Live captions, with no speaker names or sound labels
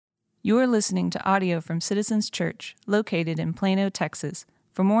You are listening to audio from Citizens Church, located in Plano, Texas.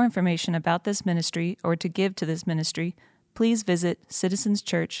 For more information about this ministry or to give to this ministry, please visit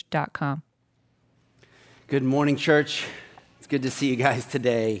citizenschurch.com. Good morning, church. It's good to see you guys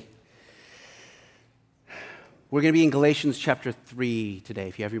today. We're going to be in Galatians chapter 3 today.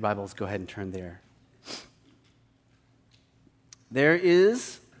 If you have your Bibles, go ahead and turn there. There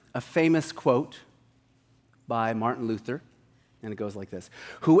is a famous quote by Martin Luther, and it goes like this: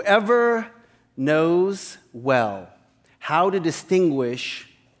 "Whoever knows well how to distinguish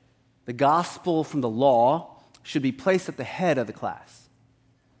the gospel from the law should be placed at the head of the class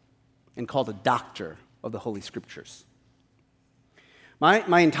and called a doctor of the Holy Scriptures."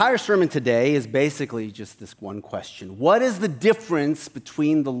 My entire sermon today is basically just this one question: what is the difference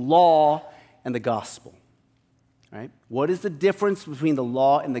between the law and the gospel? Right? What is the difference between the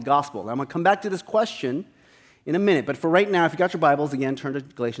law and the gospel? Now, I'm going to come back to this question in a minute, but for right now, if you got your Bibles, again, turn to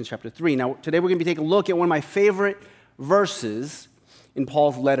Galatians chapter 3. Now, today we're going to be taking a look at one of my favorite verses in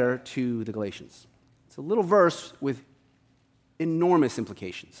Paul's letter to the Galatians. It's a little verse with enormous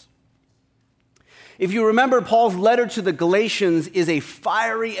implications. If you remember, Paul's letter to the Galatians is a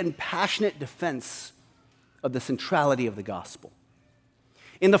fiery and passionate defense of the centrality of the gospel.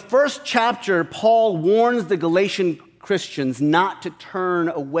 In the first chapter, Paul warns the Galatian Christians not to turn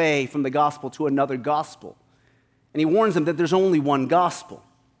away from the gospel to another gospel. And he warns them that there's only one gospel.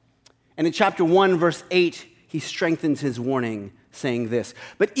 And in chapter 1, verse 8, he strengthens his warning, saying this: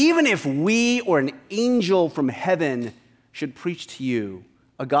 "But even if we or an angel from heaven should preach to you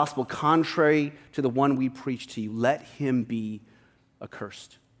a gospel contrary to the one we preach to you, let him be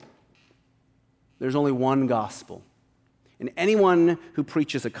accursed." There's only one gospel. And anyone who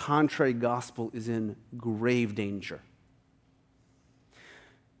preaches a contrary gospel is in grave danger.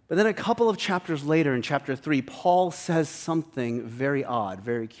 But then a couple of chapters later, in chapter 3, Paul says something very odd,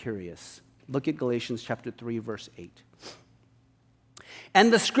 very curious. Look at Galatians chapter 3, verse 8.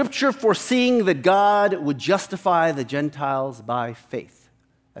 "And the scripture foreseeing that God would justify the Gentiles by faith,"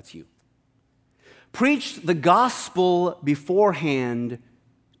 that's you, "preached the gospel beforehand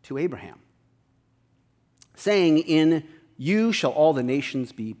to Abraham, saying, in you shall all the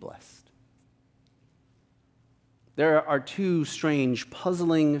nations be blessed." There are two strange,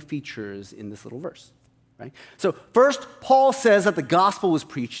 puzzling features in this little verse, right? So first, Paul says that the gospel was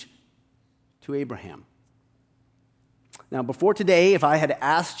preached to Abraham. Now, before today, if I had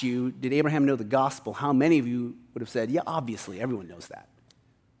asked you, did Abraham know the gospel, how many of you would have said, yeah, obviously, everyone knows that.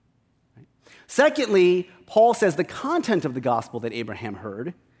 Right? Secondly, Paul says the content of the gospel that Abraham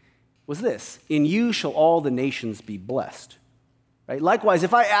heard was this: in you shall all the nations be blessed. Right? Likewise,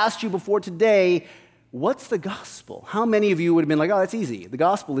 if I asked you before today, what's the gospel? How many of you would have been like, oh, that's easy. The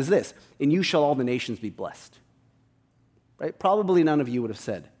gospel is this: in you shall all the nations be blessed. Right? Probably none of you would have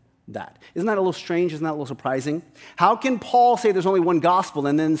said that. Isn't that a little strange? Isn't that a little surprising? How can Paul say there's only one gospel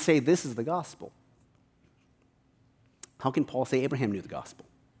and then say this is the gospel? How can Paul say Abraham knew the gospel?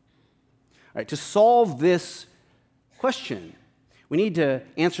 All right, to solve this question, we need to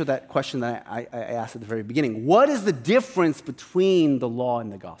answer that question that I asked at the very beginning. What is the difference between the law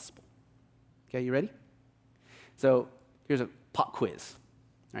and the gospel? Okay, you ready? So here's a pop quiz.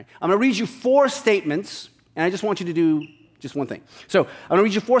 All right, I'm going to read you 4 statements, and I just want you to do just one thing. So I'm going to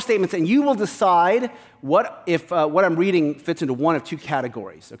read you 4 statements, and you will decide what I'm reading fits into one of 2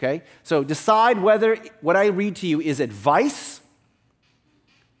 categories, okay? So decide whether what I read to you is advice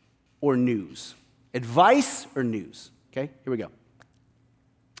or news. Advice or news, okay? Here we go.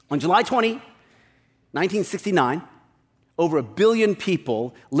 On July 20, 1969, over 1 billion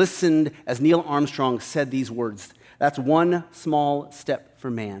people listened as Neil Armstrong said these words: "That's one small step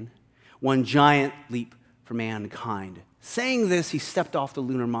for man, one giant leap for mankind." Saying this, he stepped off the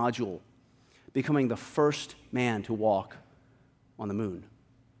lunar module, becoming the first man to walk on the moon.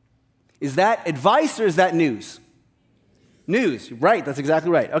 Is that advice or is that news? News, right, that's exactly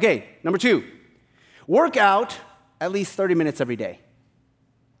right. Okay, number 2, work out at least 30 minutes every day.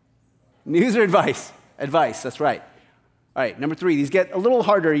 News or advice? Advice, that's right. All right, number 3, these get a little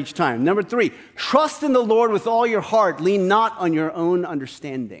harder each time. Number 3, trust in the Lord with all your heart, lean not on your own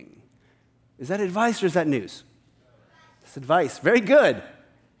understanding. Is that advice or is that news? It's advice. Very good.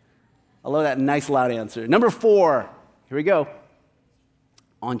 I love that nice loud answer. Number 4, here we go.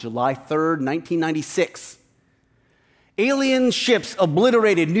 On July 3rd, 1996, alien ships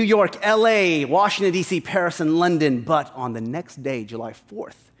obliterated New York, LA, Washington, D.C., Paris, and London. But on the next day, July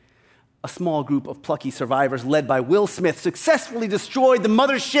 4th, a small group of plucky survivors led by Will Smith successfully destroyed the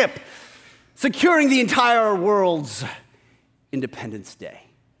mothership, securing the entire world's Independence Day.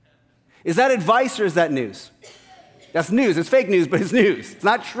 Is that advice or is that news? That's news. It's fake news, but it's news. It's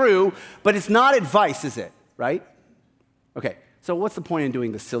not true, but it's not advice, is it? Right? Okay, so what's the point in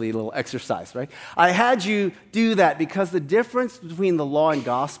doing this silly little exercise, right? I had you do that because the difference between the law and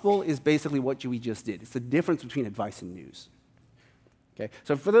gospel is basically what we just did. It's the difference between advice and news. Okay,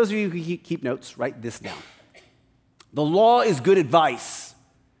 so for those of you who keep notes, write this down. The law is good advice.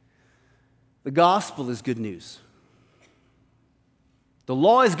 The gospel is good news. The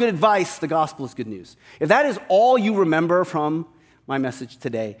law is good advice. The gospel is good news. If that is all you remember from my message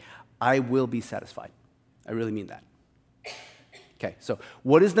today, I will be satisfied. I really mean that. Okay, so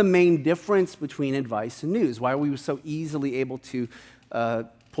what is the main difference between advice and news? Why are we so easily able to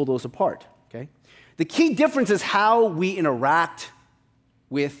pull those apart? Okay, the key difference is how we interact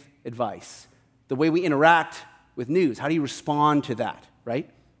with advice, the way we interact with news. How do you respond to that, right?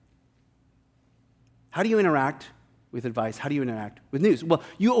 How do you interact with advice? How do you interact with news? Well,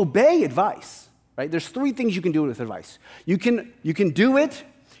 you obey advice, right? There's three things you can do with advice. You can do it,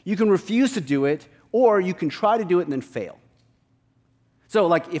 you can refuse to do it, or you can try to do it and then fail. So,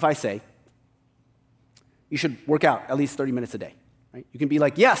 like if I say, you should work out at least 30 minutes a day, right? You can be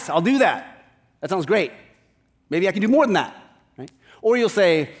like, yes, I'll do that. That sounds great. Maybe I can do more than that, right? Or you'll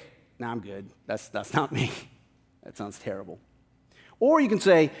say, nah, I'm good. That's not me. That sounds terrible. Or you can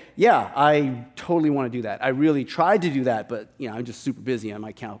say, yeah, I totally want to do that. I really tried to do that, but I'm just super busy and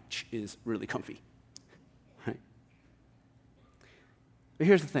my couch is really comfy. Right? But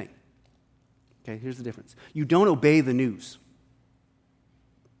here's the thing. Okay, here's the difference. You don't obey the news.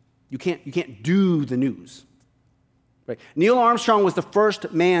 You can't do the news. Right? Neil Armstrong was the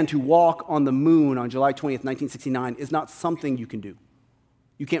first man to walk on the moon on July 20th, 1969. It's not something you can do.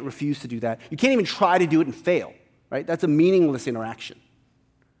 You can't refuse to do that. You can't even try to do it and fail. Right? That's a meaningless interaction.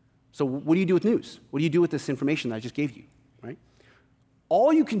 So what do you do with news? What do you do with this information that I just gave you? Right?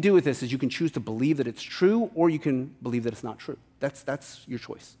 All you can do with this is you can choose to believe that it's true, or you can believe that it's not true. That's your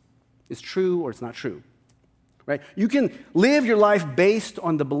choice. It's true or it's not true. Right? You can live your life based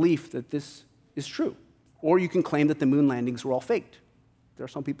on the belief that this is true, or you can claim that the moon landings were all faked. There are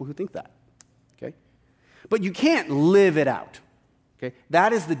some people who think that. Okay? But you can't live it out. Okay?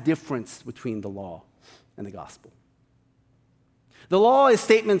 That is the difference between the law and the gospel. The law is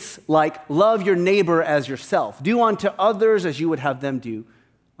statements like, love your neighbor as yourself. Do unto others as you would have them do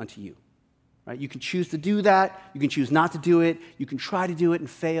unto you. Right? You can choose to do that. You can choose not to do it. You can try to do it and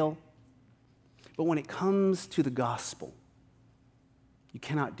fail. But when it comes to the gospel, you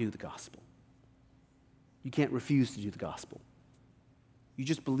cannot do the gospel. You can't refuse to do the gospel. You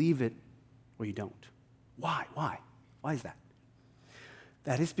just believe it or you don't. Why? Why is that?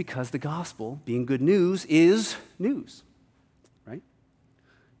 That is because the gospel, being good news, is news, right?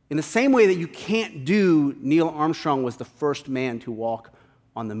 In the same way that you can't do, Neil Armstrong was the first man to walk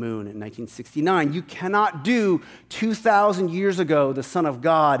on the moon in 1969. You cannot do 2,000 years ago, the Son of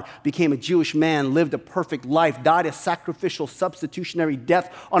God became a Jewish man, lived a perfect life, died a sacrificial substitutionary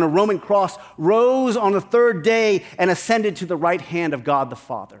death on a Roman cross, rose on the third day, and ascended to the right hand of God the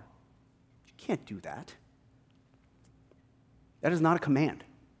Father. You can't do that. That is not a command.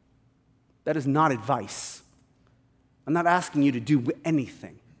 That is not advice. I'm not asking you to do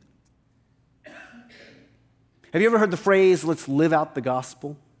anything. Have you ever heard the phrase, let's live out the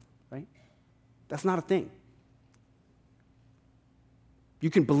gospel? Right? That's not a thing. You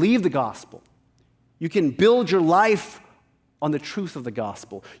can believe the gospel. You can build your life on the truth of the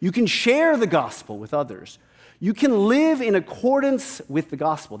gospel. You can share the gospel with others. You can live in accordance with the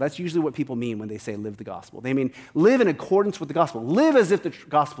gospel. That's usually what people mean when they say live the gospel. They mean live in accordance with the gospel. Live as if the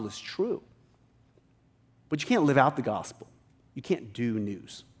gospel is true. But you can't live out the gospel. You can't do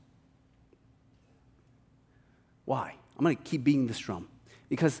news. Why? I'm going to keep beating this drum.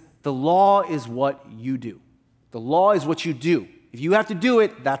 Because the law is what you do. The law is what you do. If you have to do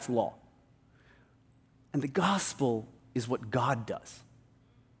it, that's law. And the gospel is what God does.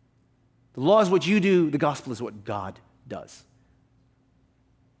 The law is what you do. The gospel is what God does.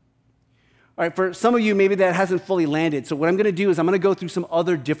 All right, for some of you, maybe that hasn't fully landed. So what I'm going to do is I'm going to go through some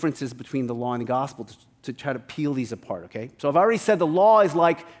other differences between the law and the gospel to try to peel these apart, okay? So I've already said the law is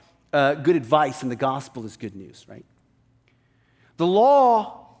like good advice and the gospel is good news, right? The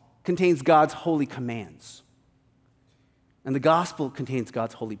law contains God's holy commands, and the gospel contains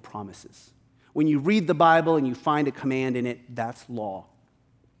God's holy promises. When you read the Bible and you find a command in it, that's law.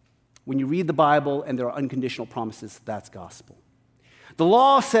 When you read the Bible and there are unconditional promises, that's gospel. The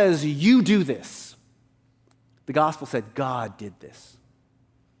law says you do this. The gospel said God did this.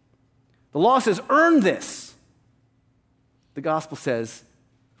 The law says earn this. The gospel says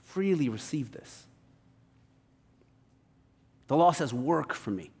freely receive this. The law says work for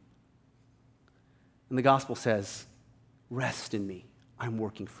me. And the gospel says Rest in me. I'm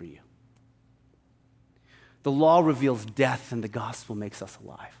working for you. The law reveals death, and the gospel makes us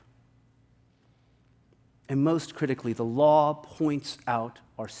alive. And most critically, the law points out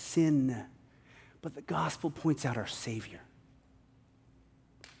our sin, but the gospel points out our Savior.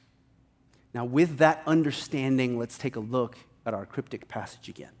 Now, with that understanding, let's take a look at our cryptic passage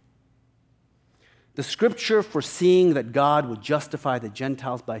again. The scripture foreseeing that God would justify the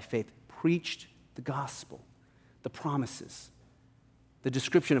Gentiles by faith preached the gospel, the promises, the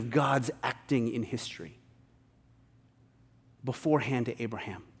description of God's acting in history beforehand to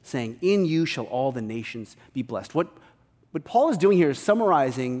Abraham, saying, in you shall all the nations be blessed. What Paul is doing here is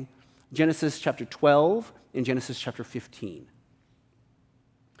summarizing Genesis chapter 12 and Genesis chapter 15.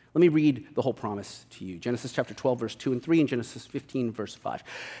 Let me read the whole promise to you. Genesis chapter 12, verse 2 and 3, and Genesis 15, verse 5.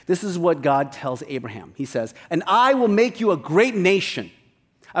 This is what God tells Abraham. He says, and I will make you a great nation.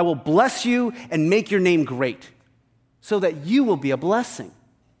 I will bless you and make your name great, so that you will be a blessing.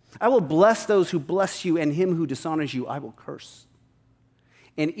 I will bless those who bless you, and him who dishonors you I will curse.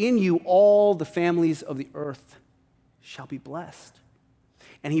 And in you all the families of the earth shall be blessed.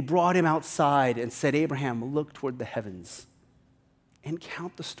 And he brought him outside and said, Abraham, look toward the heavens and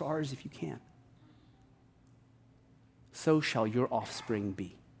count the stars if you can. So shall your offspring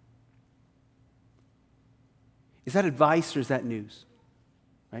be. Is that advice or is that news?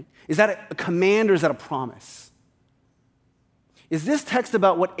 Right? Is that a command or is that a promise? Is this text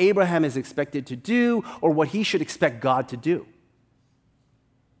about what Abraham is expected to do or what he should expect God to do?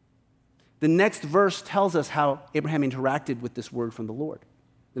 The next verse tells us how Abraham interacted with this word from the Lord.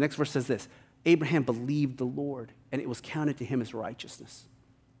 The next verse says this, Abraham believed the Lord, and it was counted to him as righteousness.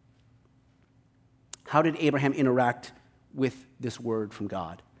 How did Abraham interact with this word from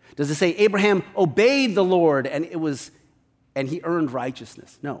God? Does it say Abraham obeyed the Lord and he earned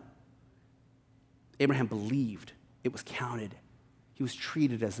righteousness? No. Abraham believed. It was counted. He was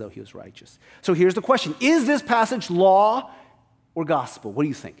treated as though he was righteous. So here's the question. Is this passage law or gospel? What do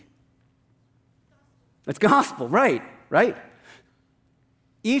you think? It's gospel, right?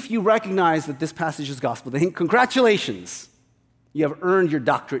 If you recognize that this passage is gospel, then congratulations. You have earned your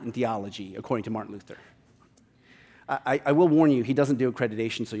doctorate in theology, according to Martin Luther. I will warn you, he doesn't do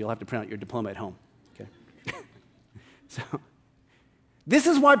accreditation, so you'll have to print out your diploma at home. Okay. So, this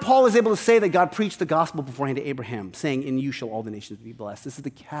is why Paul is able to say that God preached the gospel beforehand to Abraham, saying, in you shall all the nations be blessed. This is the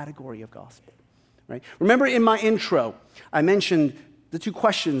category of gospel. Right? Remember in my intro, I mentioned the two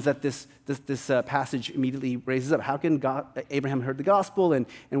questions that this passage immediately raises up. How can Abraham heard the gospel, and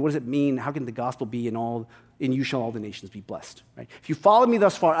what does it mean? How can the gospel be in you shall all the nations be blessed? Right? If you followed me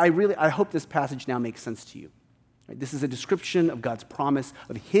thus far, I hope this passage now makes sense to you. Right? This is a description of God's promise,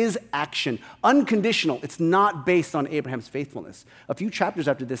 of his action, unconditional. It's not based on Abraham's faithfulness. A few chapters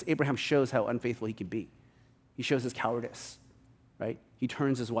after this, Abraham shows how unfaithful he can be. He shows his cowardice. Right? He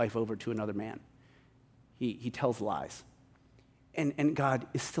turns his wife over to another man. He tells lies. And God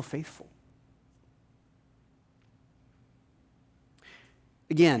is still faithful.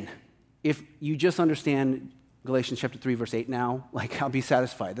 Again, if you just understand Galatians chapter 3, verse 8 now, I'll be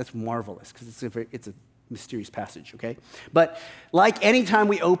satisfied. That's marvelous because it's a mysterious passage, okay? But like any time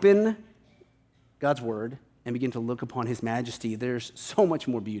we open God's word and begin to look upon his majesty, there's so much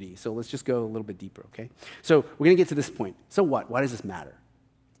more beauty. So let's just go a little bit deeper, okay? So we're going to get to this point. So what? Why does this matter?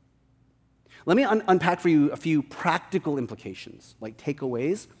 Let me unpack for you a few practical implications, like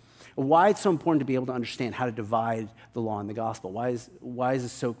takeaways, of why it's so important to be able to understand how to divide the law and the gospel. Why is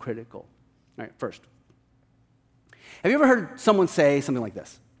this so critical? All right, first, have you ever heard someone say something like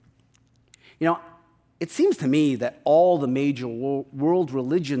this? It seems to me that all the major world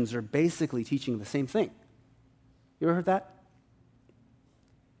religions are basically teaching the same thing. You ever heard that?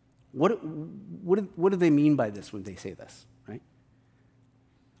 What do they mean by this when they say this, right?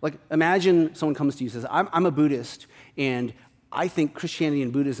 Like, imagine someone comes to you and says, I'm a Buddhist, and I think Christianity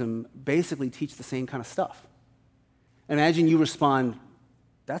and Buddhism basically teach the same kind of stuff. Imagine you respond,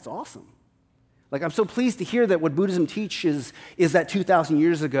 that's awesome. Like, I'm so pleased to hear that what Buddhism teaches is that 2,000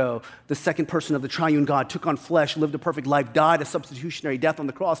 years ago, the second person of the triune God took on flesh, lived a perfect life, died a substitutionary death on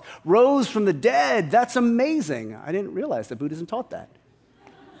the cross, rose from the dead. That's amazing. I didn't realize that Buddhism taught that.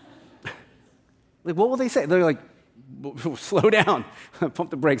 Like, what will they say? They're like, slow down, pump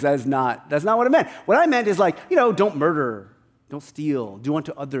the brakes. That's not what I meant. What I meant is don't murder, don't steal, do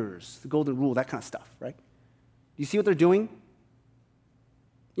unto others, the golden rule, that kind of stuff, right? Do you see what they're doing?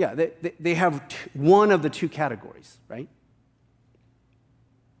 Yeah, they have one of the two categories, right?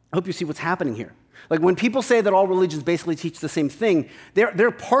 I hope you see what's happening here. Like when people say that all religions basically teach the same thing, they're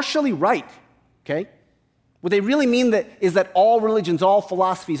partially right, okay? What they really mean is that all religions, all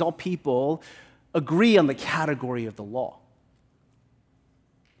philosophies, all people agree on the category of the law.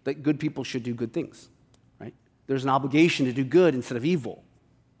 that good people should do good things, right? There's an obligation to do good instead of evil.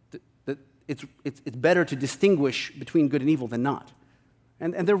 That it's better to distinguish between good and evil than not.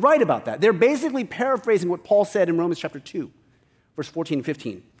 And they're right about that. They're basically paraphrasing what Paul said in Romans chapter 2, verse 14 and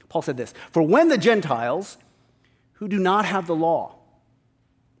 15. Paul said this, "For when the Gentiles who do not have the law,"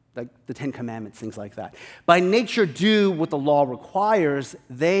 like the Ten Commandments, things like that, "by nature do what the law requires,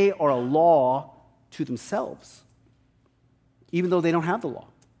 they are a law to themselves, even though they don't have the law.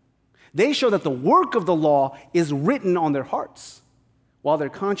 They show that the work of the law is written on their hearts, while their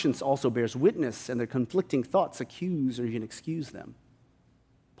conscience also bears witness, and their conflicting thoughts accuse or even excuse them."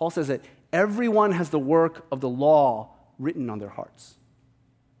 Paul says that everyone has the work of the law written on their hearts.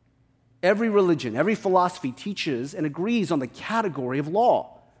 Every religion, every philosophy teaches and agrees on the category of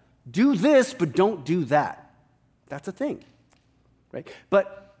law. Do this, but don't do that. That's a thing, right?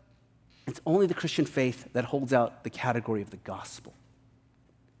 But it's only the Christian faith that holds out the category of the gospel.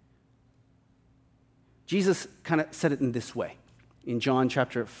 Jesus kind of said it in this way in John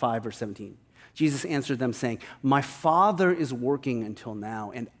chapter 5, verse 17. Jesus answered them saying, "My Father is working until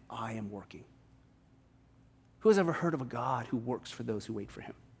now, and I am working." Who has ever heard of a God who works for those who wait for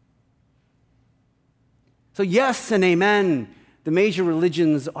him? So yes and amen, the major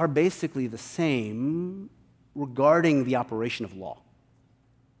religions are basically the same regarding the operation of law.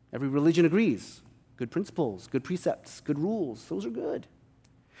 Every religion agrees. Good principles, good precepts, good rules, those are good.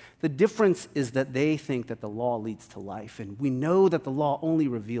 The difference is that they think that the law leads to life, and we know that the law only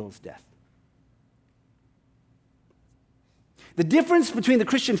reveals death. The difference between the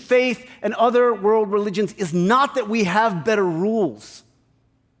Christian faith and other world religions is not that we have better rules.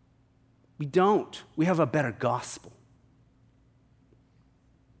 We don't. We have a better gospel.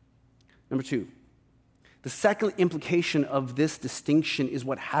 Number two, the second implication of this distinction is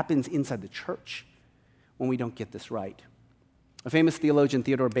what happens inside the church when we don't get this right. A famous theologian,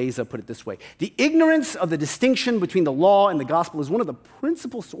 Theodore Beza, put it this way: "The ignorance of the distinction between the law and the gospel is one of the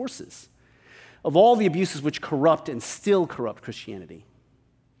principal sources of all the abuses which corrupt and still corrupt Christianity."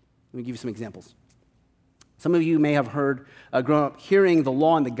 Let me give you some examples. Some of you may have grown up hearing the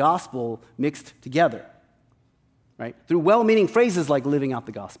law and the gospel mixed together, right? Through well-meaning phrases like living out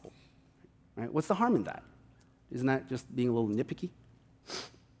the gospel, right? What's the harm in that? Isn't that just being a little nitpicky?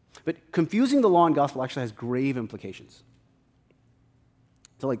 But confusing the law and gospel actually has grave implications.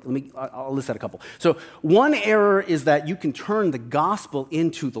 So I'll list out a couple. So one error is that you can turn the gospel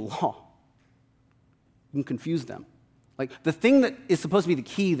into the law. You can confuse them. Like the thing that is supposed to be the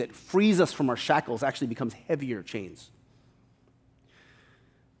key that frees us from our shackles actually becomes heavier chains.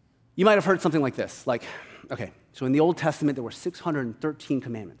 You might have heard something like this. Like, okay, so in the Old Testament there were 613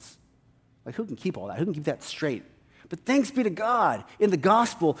 commandments. Like who can keep all that? Who can keep that straight? But thanks be to God, in the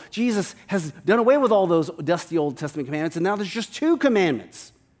gospel, Jesus has done away with all those dusty Old Testament commandments, and now there's just 2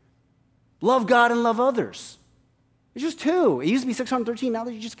 commandments. Love God and love others. There's just 2. It used to be 613, now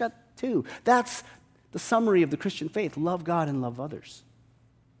you just got 2. That's the summary of the Christian faith: love God and love others.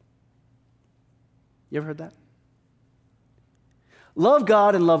 You ever heard that? Love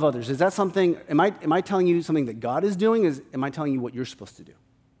God and love others. Is that something, am I telling you something that God is doing? Am I telling you what you're supposed to do?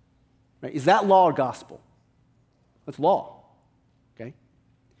 Right? Is that law or gospel? That's law, okay?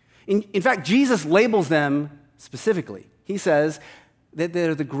 In fact, Jesus labels them specifically. He says that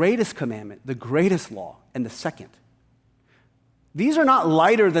they're the greatest commandment, the greatest law, and the second. These are not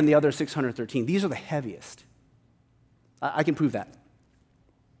lighter than the other 613. These are the heaviest. I can prove that.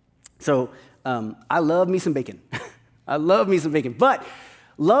 So I love me some bacon. I love me some bacon. But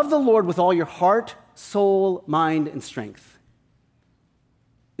love the Lord with all your heart, soul, mind, and strength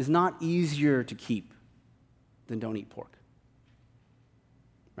is not easier to keep than don't eat pork.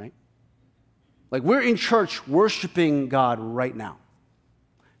 Right? Like we're in church worshiping God right now.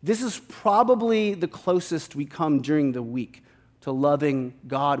 This is probably the closest we come during the week to loving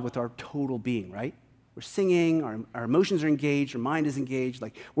God with our total being, right? We're singing, our emotions are engaged, our mind is engaged,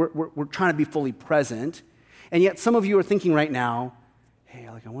 like we're trying to be fully present. And yet some of you are thinking right now, hey,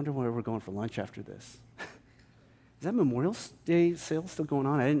 like I wonder where we're going for lunch after this. Is that Memorial Day sale still going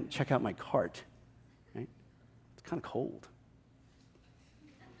on? I didn't check out my cart, right? It's kind of cold.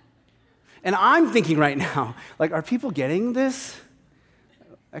 And I'm thinking right now, like, are people getting this?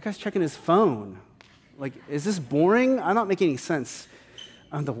 That guy's checking his phone. Like, is this boring? I'm not making any sense.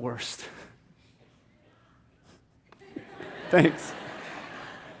 I'm the worst. Thanks.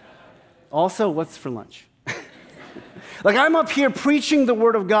 Also, what's for lunch? Like, I'm up here preaching the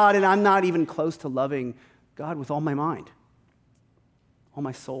Word of God, and I'm not even close to loving God with all my mind, all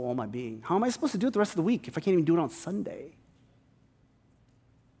my soul, all my being. How am I supposed to do it the rest of the week if I can't even do it on Sunday?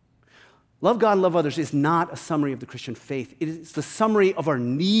 Love God, love others is not a summary of the Christian faith. It is the summary of our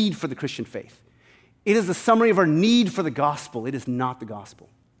need for the Christian faith. It is the summary of our need for the gospel. It is not the gospel.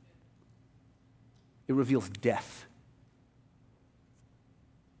 It reveals death.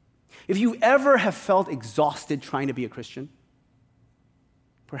 If you ever have felt exhausted trying to be a Christian,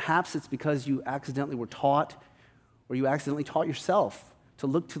 perhaps it's because you accidentally were taught, or you accidentally taught yourself to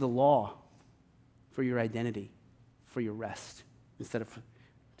look to the law for your identity, for your rest, instead of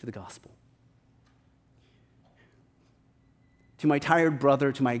to the gospel. To my tired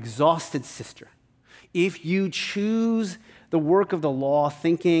brother, to my exhausted sister, if you choose the work of the law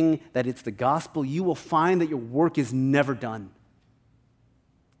thinking that it's the gospel, you will find that your work is never done.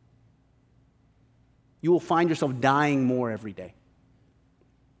 You will find yourself dying more every day.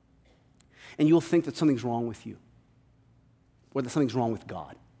 And you will think that something's wrong with you, or that something's wrong with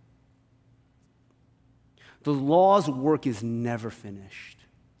God. The law's work is never finished.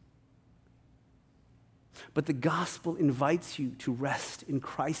 But the gospel invites you to rest in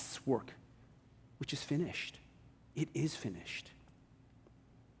Christ's work, which is finished. It is finished.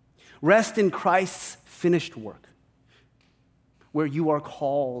 Rest in Christ's finished work, where you are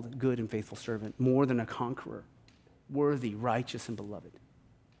called good and faithful servant, more than a conqueror, worthy, righteous, and beloved.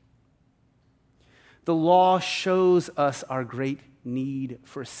 The law shows us our great need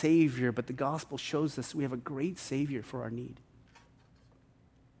for a Savior, but the gospel shows us we have a great Savior for our need.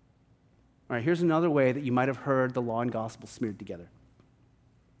 All right, here's another way that you might have heard the law and gospel smeared together.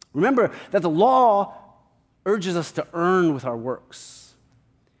 Remember that the law urges us to earn with our works,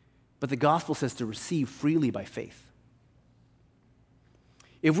 but the gospel says to receive freely by faith.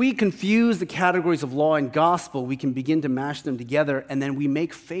 If we confuse the categories of law and gospel, we can begin to mash them together, and then we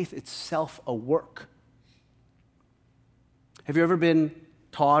make faith itself a work. Have you ever been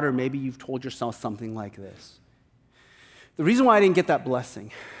taught, or maybe you've told yourself something like this? The reason why I didn't get that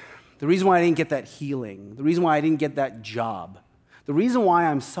blessing, the reason why I didn't get that healing, the reason why I didn't get that job, the reason why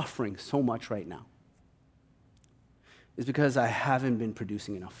I'm suffering so much right now is because I haven't been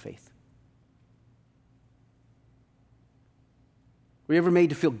producing enough faith. Were you ever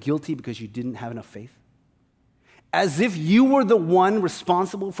made to feel guilty because you didn't have enough faith? As if you were the one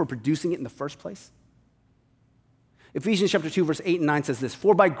responsible for producing it in the first place? Ephesians chapter 2, verse 8 and 9 says this,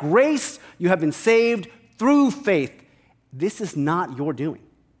 "For by grace you have been saved through faith. This is not your doing.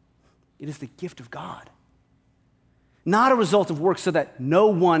 It is the gift of God, not a result of works, so that no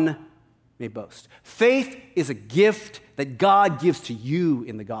one may boast." Faith is a gift that God gives to you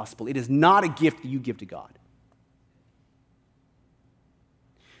in the gospel. It is not a gift that you give to God.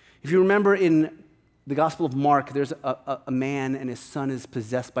 If you remember in the Gospel of Mark, there's a man and his son is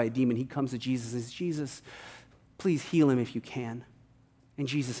possessed by a demon. He comes to Jesus and says, "Jesus, please heal him if you can." And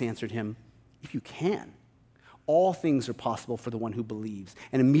Jesus answered him, "If you can, all things are possible for the one who believes."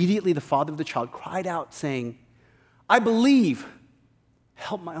 And immediately the father of the child cried out, saying, "I believe,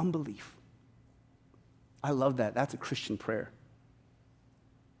 help my unbelief." I love that. That's a Christian prayer.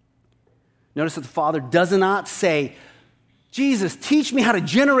 Notice that the father does not say, "Jesus, teach me how to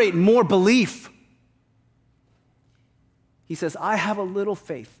generate more belief." He says, "I have a little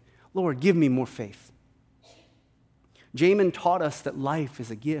faith. Lord, give me more faith." Jamin taught us that life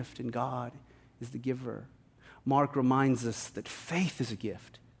is a gift and God is the giver. Mark reminds us that faith is a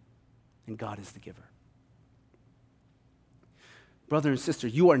gift and God is the giver. Brother and sister,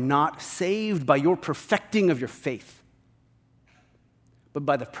 you are not saved by your perfecting of your faith, but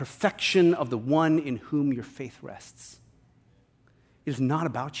by the perfection of the one in whom your faith rests. It is not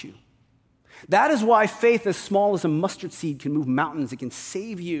about you. That is why faith as small as a mustard seed can move mountains. It can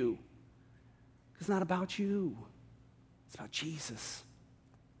save you. It's not about you. It's about Jesus.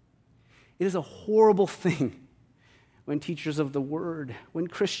 It is a horrible thing when teachers of the word, when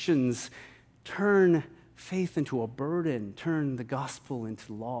Christians turn faith into a burden, turn the gospel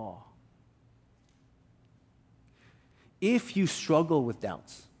into law. If you struggle with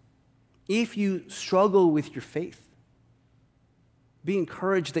doubts, if you struggle with your faith, be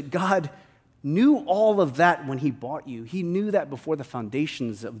encouraged that God knew all of that when he bought you. He knew that before the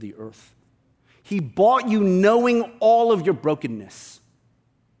foundations of the earth. He bought you knowing all of your brokenness,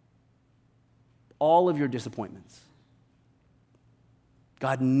 all of your disappointments.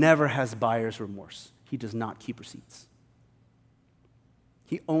 God never has buyer's remorse. He does not keep receipts.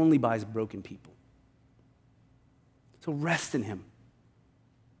 He only buys broken people. So rest in him.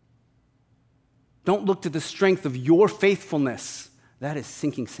 Don't look to the strength of your faithfulness. That is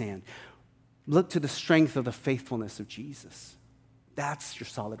sinking sand. Look to the strength of the faithfulness of Jesus. That's your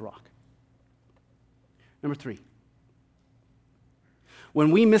solid rock. Number 3.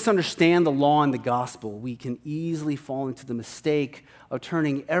 When we misunderstand the law and the gospel, we can easily fall into the mistake of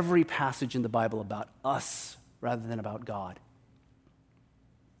turning every passage in the Bible about us rather than about God.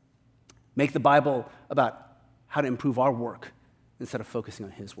 Make the Bible about how to improve our work instead of focusing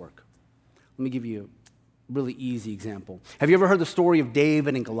on his work. Let me give you a really easy example. Have you ever heard the story of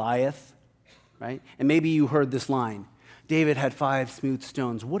David and Goliath? Right? And maybe you heard this line, David had 5 smooth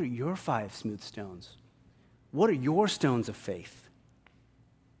stones. What are your 5 smooth stones? What are your stones of faith?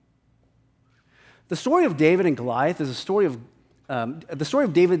 The story of David and Goliath is the story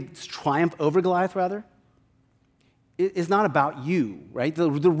of David's triumph over Goliath, rather, is not about you, right? The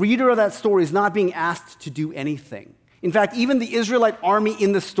reader of that story is not being asked to do anything. In fact, even the Israelite army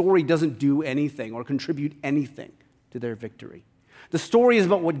in the story doesn't do anything or contribute anything to their victory. The story is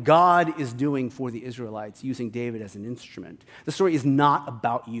about what God is doing for the Israelites, using David as an instrument. The story is not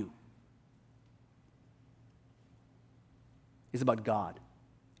about you. It's about God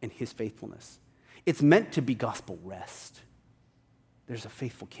and his faithfulness. It's meant to be gospel rest. There's a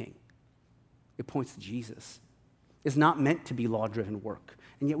faithful king. It points to Jesus. It's not meant to be law-driven work.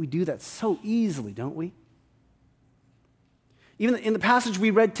 And yet we do that so easily, don't we? Even in the passage we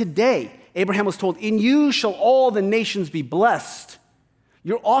read today, Abraham was told, "In you shall all the nations be blessed.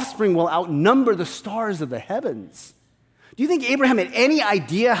 Your offspring will outnumber the stars of the heavens." Do you think Abraham had any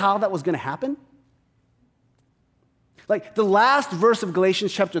idea how that was going to happen? Like the last verse of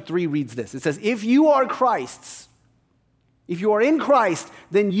Galatians chapter 3 reads this. It says, if you are Christ's, if you are in Christ,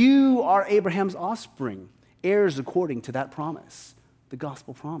 then you are Abraham's offspring, heirs according to that promise, the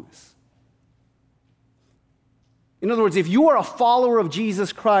gospel promise. In other words, if you are a follower of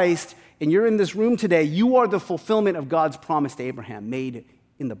Jesus Christ and you're in this room today, you are the fulfillment of God's promise to Abraham made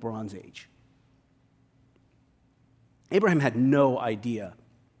in the Bronze Age. Abraham had no idea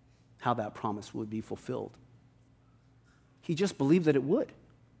how that promise would be fulfilled. He just believed that it would.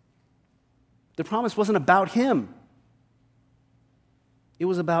 The promise wasn't about him. It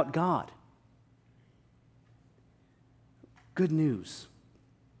was about God. Good news,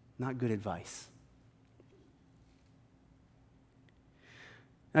 not good advice.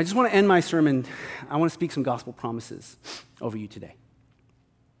 I just want to end my sermon. I want to speak some gospel promises over you today.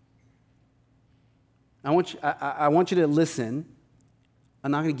 I want you to listen.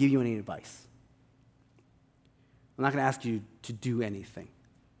 I'm not going to give you any advice. I'm not going to ask you to do anything.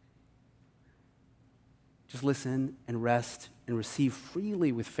 Just listen and rest and receive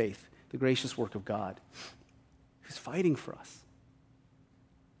freely with faith the gracious work of God who's fighting for us.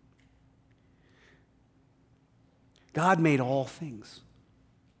 God made all things.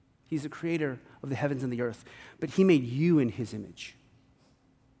 He's the creator of the heavens and the earth, but he made you in his image.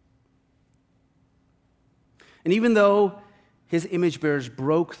 And even though his image bearers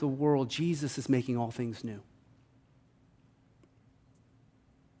broke the world, Jesus is making all things new.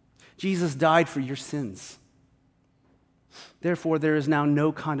 Jesus died for your sins. Therefore, there is now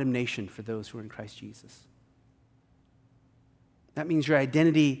no condemnation for those who are in Christ Jesus. That means your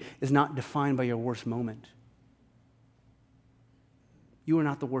identity is not defined by your worst moment. You are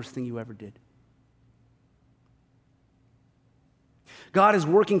not the worst thing you ever did. God is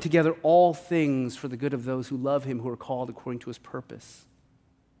working together all things for the good of those who love him, who are called according to his purpose.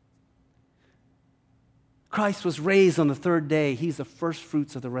 Christ was raised on the third day. He's the first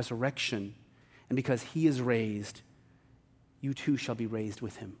fruits of the resurrection. And because he is raised, you too shall be raised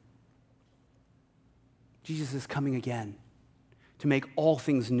with him. Jesus is coming again to make all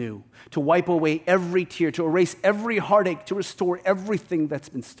things new, to wipe away every tear, to erase every heartache, to restore everything that's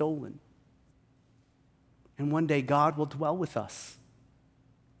been stolen. And one day God will dwell with us,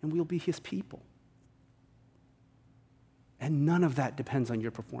 and we'll be his people. And none of that depends on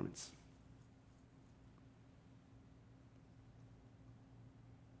your performance.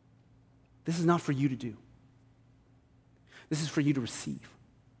 This is not for you to do. This is for you to receive.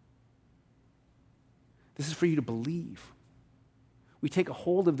 This is for you to believe. We take a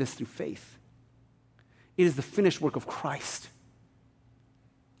hold of this through faith. It is the finished work of Christ.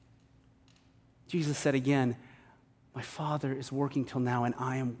 Jesus said again, my Father is working till now, and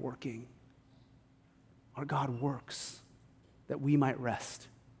I am working. Our God works that we might rest.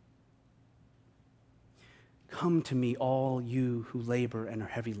 Come to me, all you who labor and are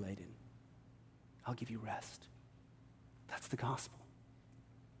heavy laden. I'll give you rest. That's the gospel.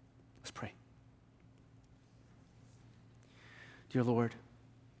 Let's pray. Dear Lord,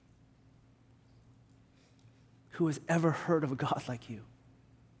 who has ever heard of a God like you,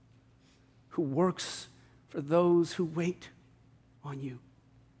 who works for those who wait on you?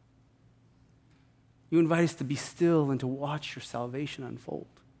 You invite us to be still and to watch your salvation unfold.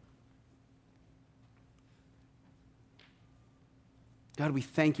 God, we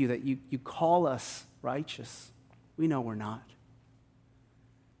thank you that you call us righteous. We know we're not.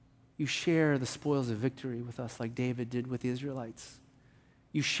 You share the spoils of victory with us like David did with the Israelites.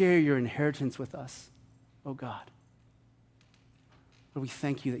 You share your inheritance with us, oh God. Lord, we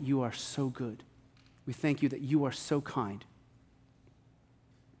thank you that you are so good. We thank you that you are so kind.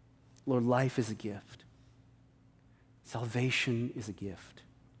 Lord, life is a gift. Salvation is a gift.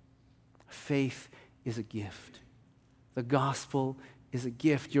 Faith is a gift. The gospel is a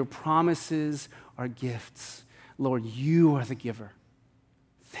gift. Your promises are gifts. Lord, you are the giver.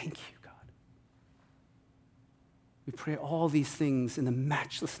 Thank you, God. We pray all these things in the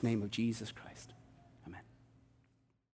matchless name of Jesus Christ.